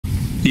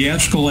The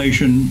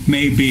escalation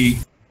may be.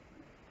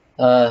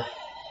 Uh,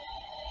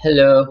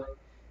 Hello.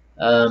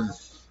 Um,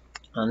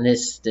 on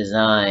this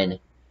design,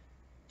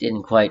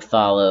 didn't quite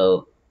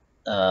follow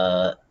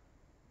uh,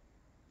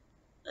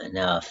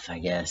 enough, I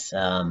guess.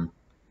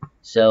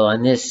 So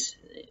on this,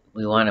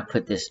 we want to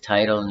put this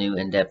title, new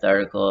in-depth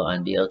article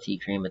on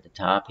BLT cream at the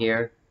top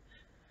here.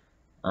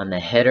 On the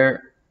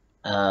header,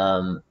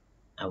 I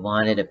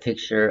wanted a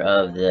picture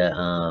of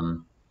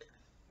the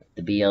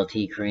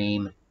BLT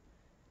cream.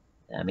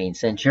 I mean,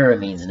 Centura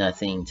means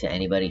nothing to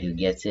anybody who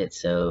gets it,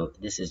 so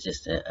this is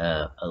just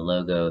a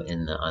logo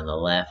on the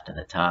left, on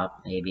the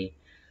top, maybe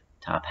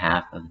top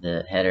half of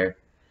the header.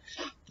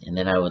 And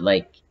then I would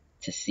like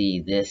to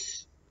see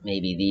this,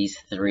 maybe these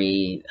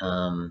three,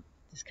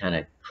 just kind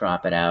of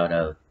crop it out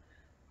of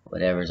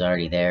whatever's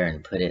already there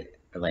and put it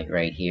like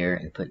right here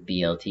and put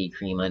BLT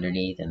cream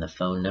underneath and the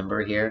phone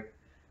number here.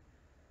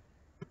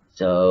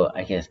 So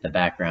I guess the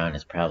background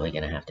is probably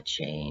going to have to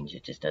change.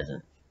 It just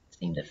doesn't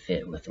seem to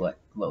fit with what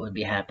would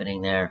be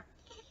happening there.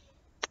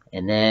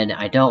 And then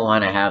I don't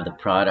want to have the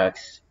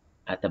products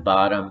at the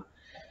bottom.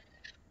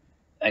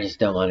 I just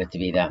don't want it to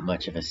be that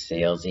much of a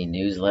salesy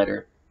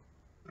newsletter.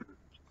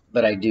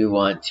 But I do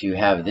want to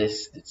have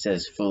this that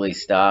says fully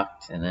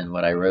stocked and then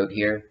what I wrote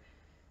here,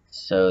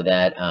 so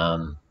that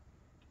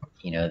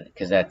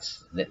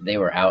because they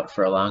were out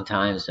for a long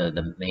time, so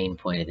the main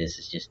point of this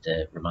is just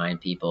to remind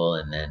people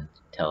and then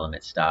tell them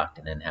it's stocked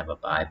and then have a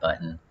buy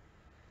button.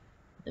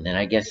 And then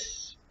I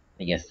guess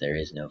there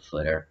is no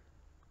footer,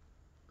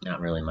 not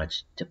really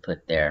much to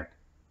put there.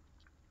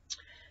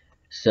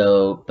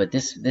 So but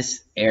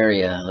this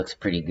area looks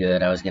pretty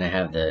good. I was gonna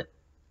have the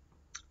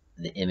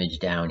image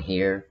down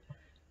here.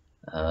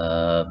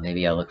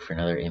 Maybe I'll look for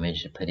another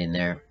image to put in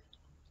there,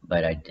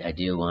 but I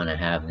do want to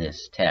have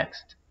this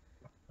text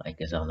like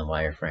is on the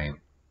wireframe.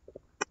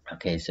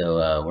 Okay,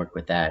 so work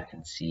with that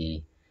and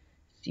see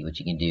what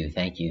you can do.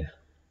 Thank you.